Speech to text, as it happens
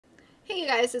Hey you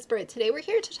guys, it's Britt. Today we're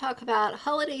here to talk about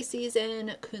holiday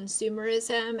season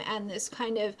consumerism and this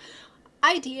kind of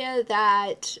idea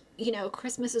that,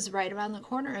 Christmas is right around the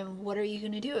corner and what are you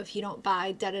going to do if you don't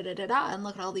buy da da da da da and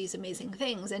look at all these amazing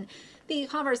things and the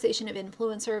conversation of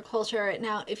influencer culture.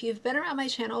 Now, if you've been around my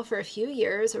channel for a few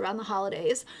years around the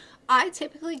holidays, I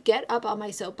typically get up on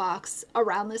my soapbox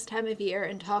around this time of year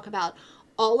and talk about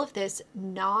all of this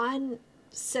nonsensical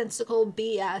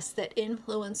BS that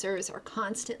influencers are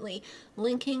constantly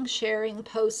linking, sharing,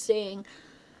 posting,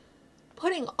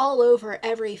 putting all over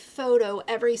every photo.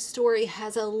 Every story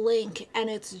has a link and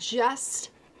it's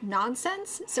just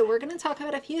nonsense. So we're going to talk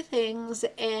about a few things,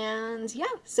 and yeah,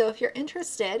 so if you're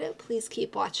interested, please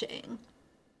keep watching.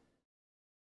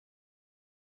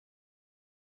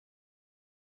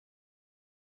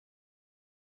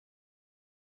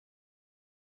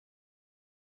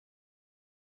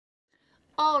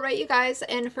 All right, you guys,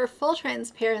 and for full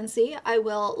transparency, I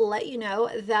will let you know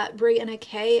that Brianna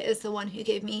K is the one who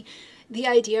gave me the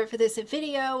idea for this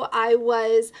video. I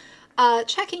was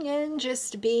checking in,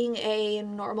 just being a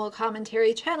normal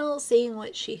commentary channel, seeing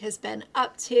what she has been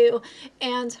up to,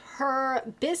 and her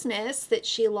business that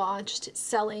she launched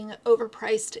selling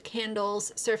overpriced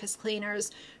candles, surface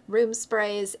cleaners, room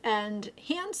sprays, and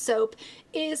hand soap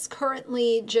is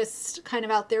currently just kind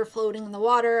of out there floating in the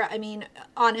water. I mean,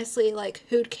 honestly, like,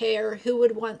 who'd care? Who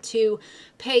would want to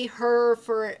pay her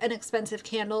for an expensive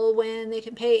candle when they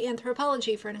can pay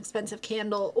Anthropology for an expensive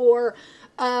candle, or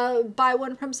buy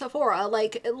one from Sephora?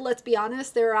 Like, let's be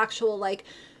honest, there are actual, like,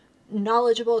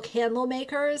 knowledgeable candle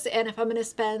makers, and if I'm going to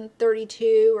spend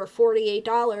 $32 or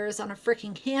 $48 on a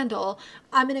freaking candle,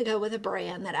 I'm going to go with a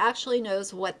brand that actually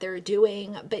knows what they're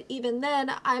doing. But even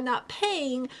then, I'm not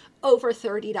paying over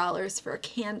 $30 for a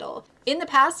candle. In the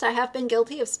past, I have been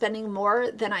guilty of spending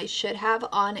more than I should have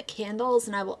on candles,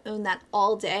 and I will own that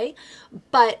all day.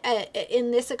 But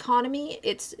in this economy,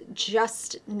 it's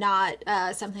just not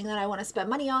something that I want to spend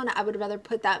money on. I would rather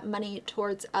put that money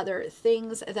towards other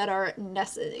things that are,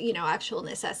 actual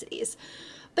necessities.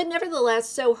 But nevertheless,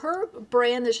 so her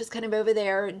brand is just kind of over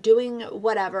there doing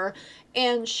whatever,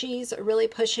 and she's really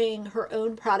pushing her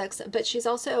own products, but she's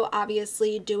also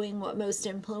obviously doing what most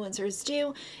influencers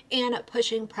do and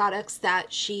pushing products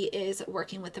that she is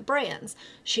working with the brands.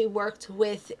 She worked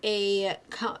with a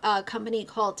company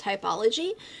called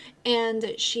Typology,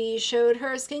 and she showed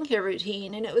her skincare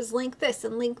routine, and it was link this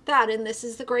and link that, and this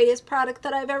is the greatest product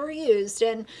that I've ever used.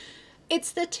 And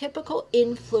it's the typical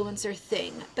influencer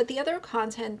thing. But the other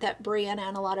content that Brianna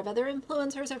and a lot of other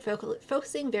influencers are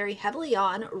focusing very heavily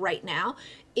on right now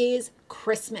is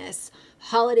Christmas.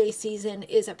 Holiday season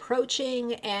is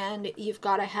approaching, and you've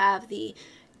got to have the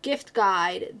gift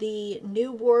guide, the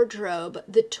new wardrobe,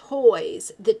 the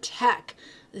toys, the tech,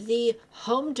 the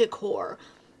home decor,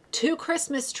 2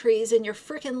 Christmas trees in your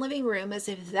freaking living room, as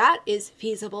if that is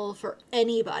feasible for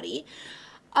anybody.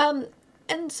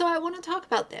 And so I want to talk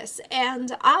about this,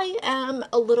 and I am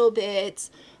a little bit,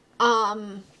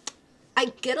 I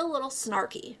get a little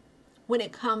snarky when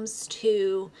it comes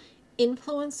to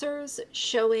influencers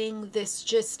showing this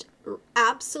just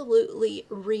absolutely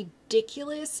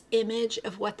ridiculous image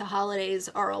of what the holidays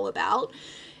are all about.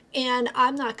 And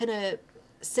I'm not going to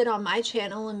sit on my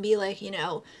channel and be like,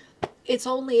 it's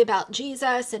only about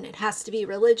Jesus and it has to be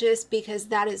religious, because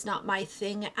that is not my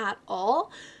thing at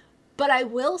all. But I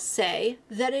will say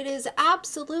that it is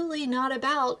absolutely not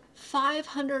about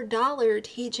 $500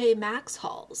 TJ Maxx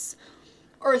hauls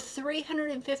or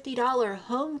 $350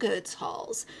 Home Goods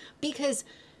hauls, because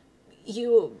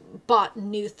you bought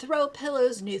new throw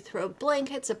pillows, new throw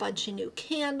blankets, a bunch of new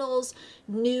candles,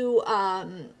 new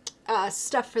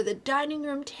stuff for the dining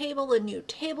room table, a new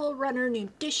table runner, new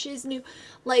dishes,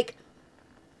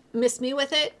 miss me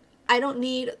with it. I don't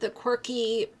need the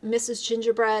quirky Mrs.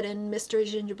 Gingerbread and Mr.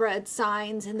 Gingerbread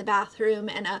signs in the bathroom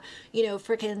and a,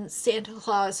 freaking Santa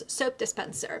Claus soap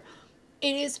dispenser.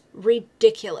 It is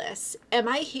ridiculous. Am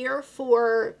I here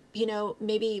for,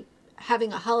 maybe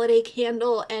having a holiday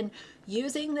candle and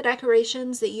using the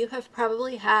decorations that you have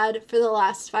probably had for the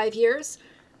last 5 years?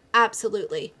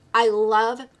 Absolutely. I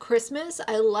love Christmas.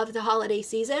 I love the holiday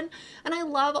season, and I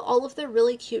love all of the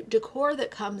really cute decor that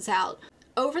comes out.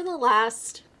 Over the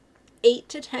last 8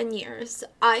 to 10 years,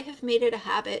 I have made it a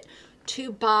habit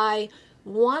to buy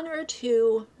 1 or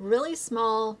 2 really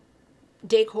small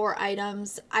decor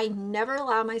items. I never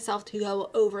allow myself to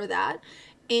go over that,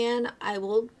 and I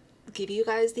will give you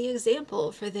guys the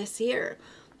example for this year.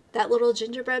 That little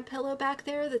gingerbread pillow back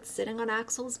there that's sitting on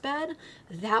Axel's bed,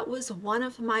 that was one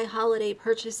of my holiday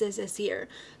purchases this year.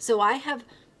 So I have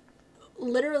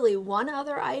literally one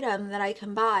other item that I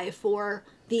can buy for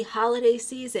the holiday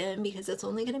season, because it's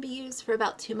only going to be used for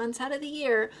about 2 months out of the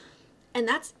year, and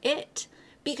that's it.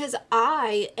 Because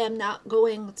I am not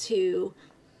going to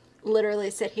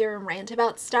literally sit here and rant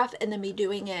about stuff and then be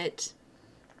doing it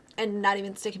and not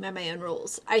even sticking by my own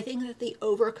rules. I think that the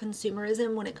over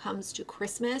consumerism when it comes to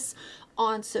Christmas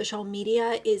on social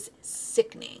media is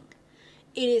sickening.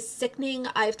 It is sickening.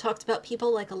 I've talked about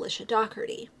people like Alicia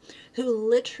Doherty, who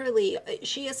literally,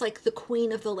 she is like the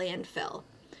queen of the landfill.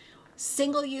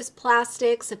 Single-use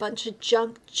plastics, a bunch of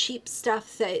junk, cheap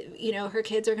stuff that, you know, her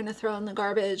kids are going to throw in the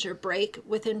garbage or break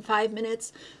within 5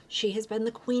 minutes. She has been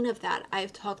the queen of that.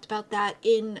 I've talked about that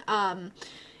in,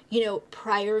 you know,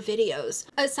 prior videos.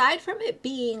 Aside from it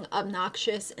being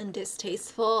obnoxious and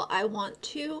distasteful, I want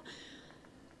to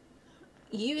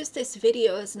use this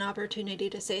video as an opportunity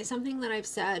to say something that I've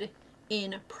said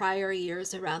in prior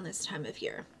years around this time of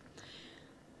year.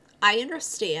 I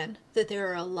understand that there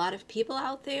are a lot of people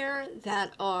out there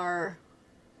that are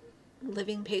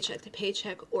living paycheck to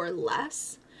paycheck or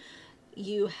less.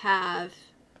 You have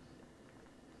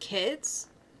kids,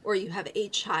 or you have a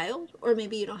child, or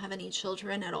maybe you don't have any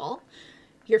children at all.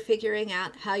 You're figuring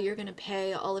out how you're going to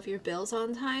pay all of your bills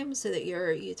on time so that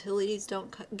your utilities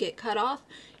don't get cut off.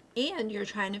 And you're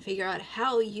trying to figure out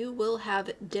how you will have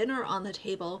dinner on the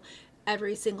table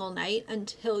every single night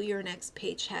until your next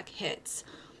paycheck hits.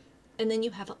 And then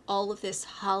you have all of this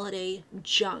holiday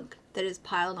junk that is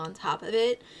piled on top of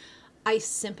it. I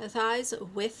sympathize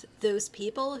with those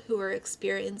people who are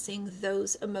experiencing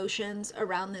those emotions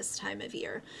around this time of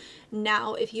year.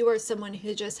 Now, if you are someone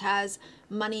who just has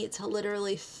money to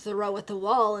literally throw at the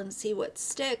wall and see what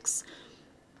sticks,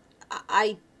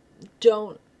 I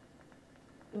don't,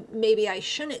 maybe I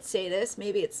shouldn't say this,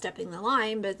 maybe it's stepping the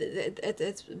line, but at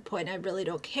this point I really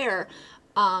don't care.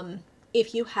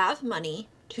 If you have money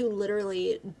to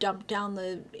literally dump down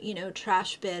the, you know,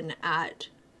 trash bin at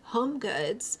Home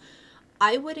Goods,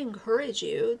 I would encourage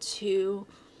you to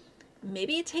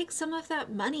maybe take some of that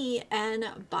money and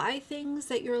buy things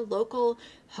that your local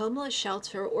homeless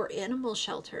shelter or animal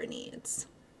shelter needs.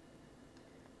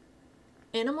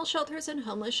 Animal shelters and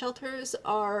homeless shelters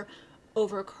are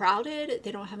overcrowded,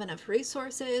 they don't have enough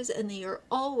resources, and they are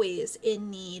always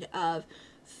in need of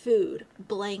food,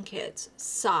 blankets,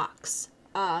 socks,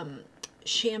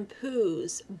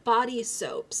 shampoos, body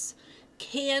soaps,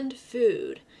 canned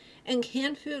food. And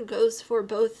canned food goes for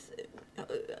both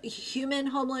human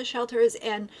homeless shelters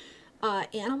and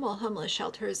animal homeless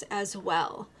shelters as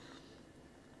well.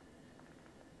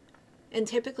 And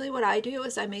typically what I do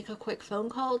is I make a quick phone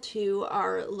call to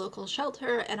our local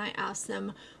shelter and I ask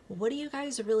them, what do you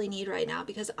guys really need right now?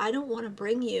 Because I don't want to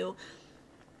bring you,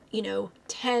 you know,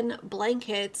 10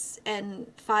 blankets and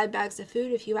 5 bags of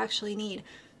food if you actually need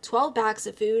 12 bags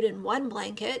of food and 1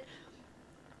 blanket.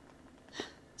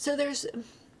 So there's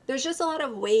just a lot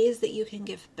of ways that you can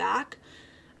give back.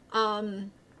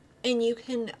 And you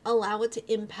can allow it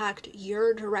to impact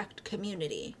your direct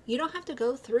community. You don't have to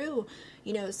go through,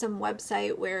 you know, some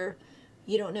website where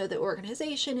you don't know the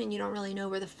organization and you don't really know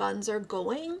where the funds are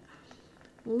going.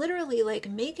 Literally, like,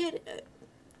 make it,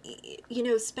 you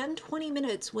know, spend 20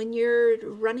 minutes when you're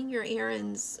running your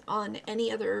errands on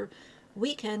any other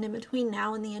weekend in between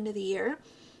now and the end of the year,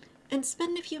 and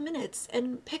spend a few minutes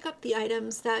and pick up the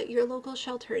items that your local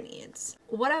shelter needs.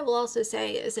 What I will also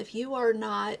say is, if you are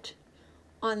not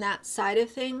on that side of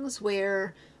things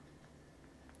where,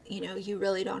 you know, you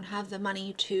really don't have the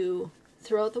money to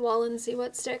throw at the wall and see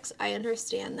what sticks, I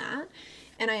understand that.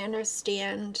 And I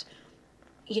understand,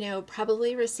 you know,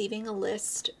 probably receiving a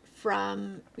list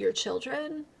from your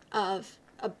children of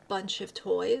a bunch of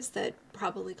toys that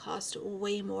probably cost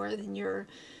way more than you're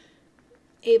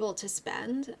able to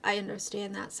spend. I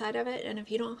understand that side of it. And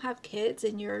if you don't have kids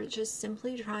and you're just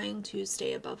simply trying to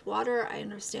stay above water, I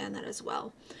understand that as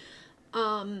well.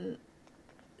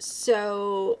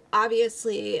 So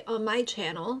obviously on my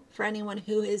channel, for anyone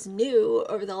who is new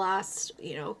over the last,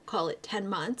 you know, call it 10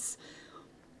 months,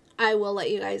 I will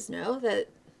let you guys know that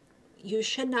you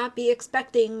should not be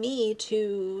expecting me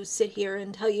to sit here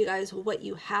and tell you guys what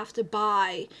you have to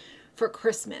buy for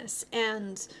Christmas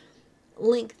and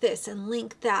link this and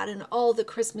link that and all the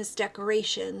Christmas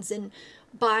decorations and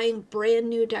buying brand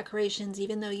new decorations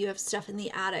even though you have stuff in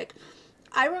the attic.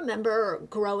 I remember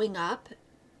growing up,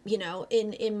 you know,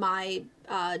 in my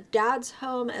dad's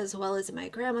home as well as in my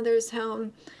grandmother's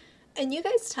home. And you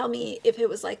guys tell me if it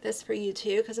was like this for you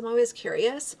too, because I'm always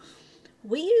curious.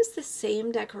 We used the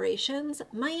same decorations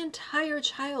my entire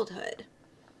childhood.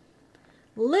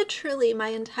 Literally my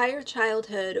entire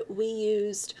childhood, we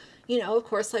used, you know, of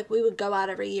course, like we would go out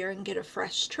every year and get a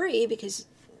fresh tree because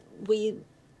we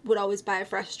would always buy a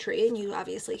fresh tree, and you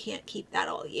obviously can't keep that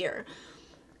all year.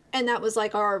 And that was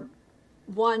like our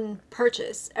one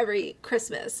purchase every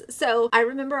Christmas. So I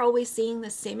remember always seeing the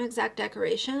same exact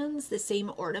decorations, the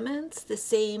same ornaments, the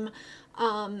same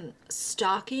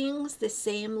stockings, the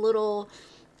same little,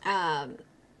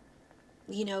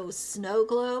 you know, snow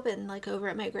globe. And like over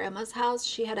at my grandma's house,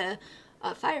 she had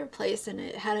a fireplace and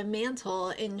it had a mantle,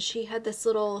 and she had this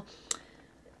little,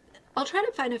 I'll try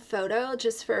to find a photo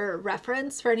just for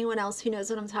reference for anyone else who knows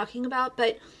what I'm talking about,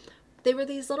 but they were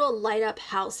these little light up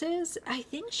houses. I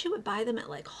think she would buy them at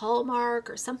like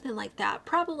Hallmark or something like that,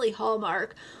 probably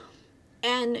Hallmark.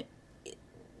 And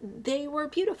they were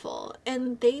beautiful,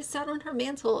 and they sat on her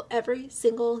mantle every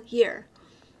single year.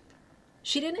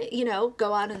 She didn't, you know,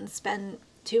 go out and spend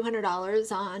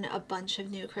 $200 on a bunch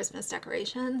of new Christmas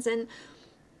decorations. And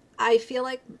I feel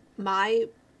like my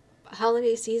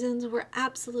holiday seasons were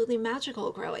absolutely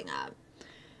magical growing up.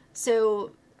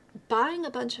 So buying a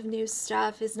bunch of new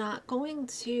stuff is not going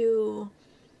to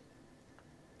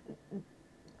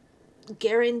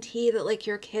guarantee that like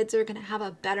your kids are going to have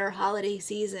a better holiday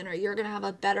season, or you're going to have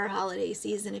a better holiday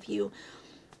season if you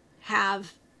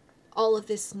have all of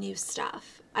this new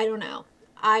stuff. I don't know.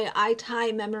 I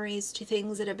tie memories to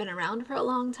things that have been around for a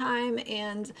long time,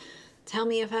 and tell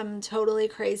me if I'm totally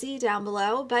crazy down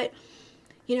below. But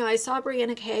you know, I saw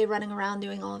Brianna Kay running around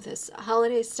doing all of this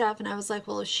holiday stuff, and I was like,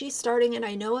 well, if she's starting it,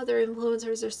 I know other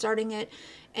influencers are starting it,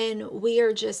 and we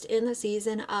are just in the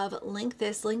season of link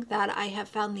this, link that. I have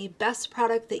found the best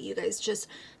product that you guys just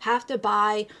have to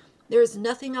buy. There's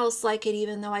nothing else like it,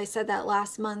 even though I said that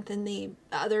last month in the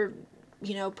other,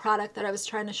 you know, product that I was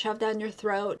trying to shove down your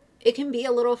throat. It can be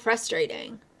a little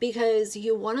frustrating because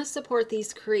you want to support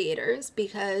these creators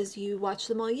because you watch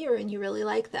them all year and you really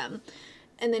like them.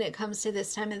 And then it comes to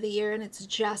this time of the year and it's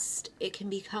just, it can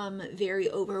become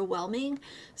very overwhelming.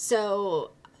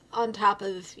 So on top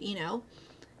of, you know,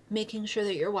 making sure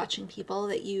that you're watching people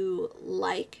that you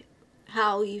like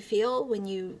how you feel when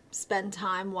you spend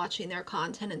time watching their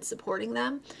content and supporting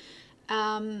them.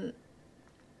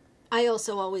 I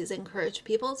also always encourage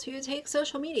people to take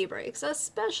social media breaks,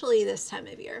 especially this time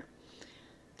of year.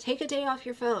 Take a day off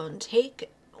your phone, take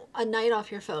a night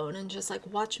off your phone and just like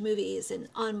watch movies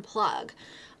and unplug.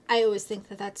 I always think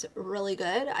that that's really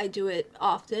good. I do it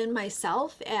often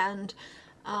myself, and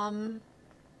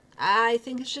I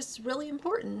think it's just really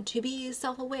important to be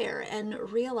self-aware and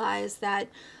realize that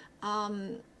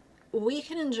we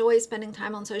can enjoy spending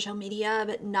time on social media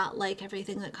but not like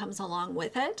everything that comes along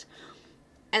with it.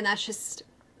 And that's just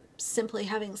simply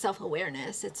having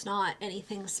self-awareness. It's not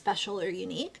anything special or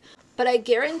unique. But I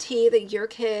guarantee that your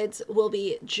kids will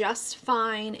be just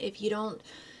fine if you don't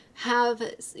have,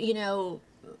 you know,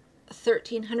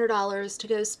 $1,300 to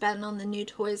go spend on the new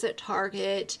toys at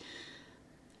Target.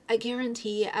 I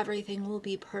guarantee everything will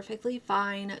be perfectly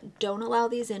fine. Don't allow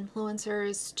these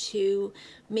influencers to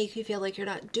make you feel like you're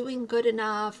not doing good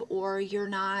enough, or you're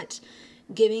not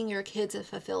giving your kids a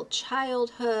fulfilled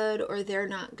childhood, or they're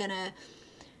not gonna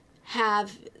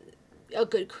have a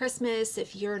good Christmas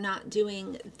if you're not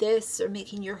doing this or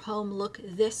making your home look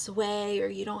this way, or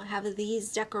you don't have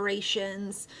these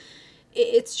decorations.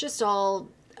 It's just all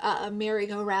a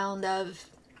merry-go-round of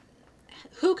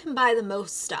who can buy the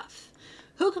most stuff,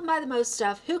 who can buy the most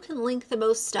stuff, who can link the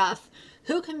most stuff,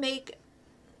 who can make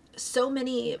so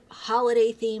many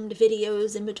holiday themed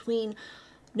videos in between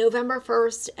November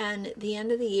 1st and the end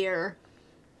of the year.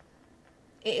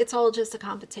 It's all just a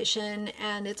competition,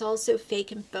 and it's also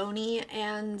fake and phony.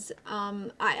 And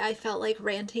I felt like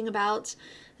ranting about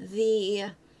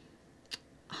the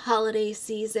holiday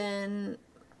season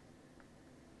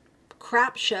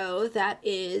crap show that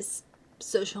is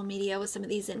social media with some of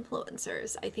these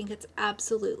influencers. I think it's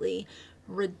absolutely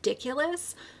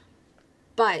ridiculous.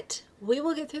 But we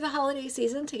will get through the holiday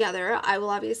season together. I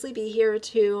will obviously be here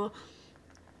to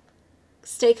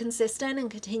stay consistent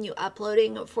and continue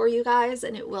uploading for you guys,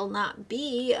 and it will not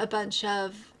be a bunch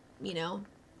of, you know,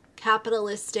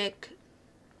 capitalistic,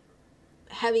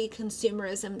 heavy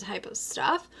consumerism type of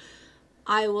stuff.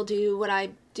 I will do what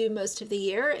I do most of the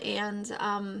year,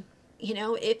 and you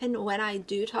know, if and when I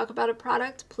do talk about a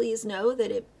product, please know that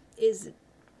it is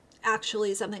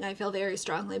actually something I feel very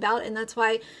strongly about, and that's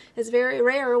why it's very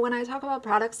rare when I talk about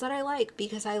products that I like,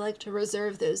 because I like to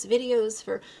reserve those videos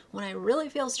for when I really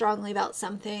feel strongly about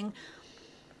something.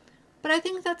 But I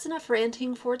think that's enough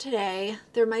ranting for today.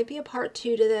 There might be a part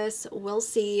 2 to this, we'll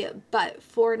see, but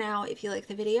for now, if you like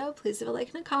the video, please leave a like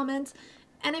and a comment,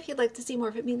 and if you'd like to see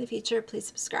more from me in the future, please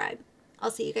subscribe. I'll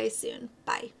see you guys soon.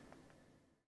 Bye.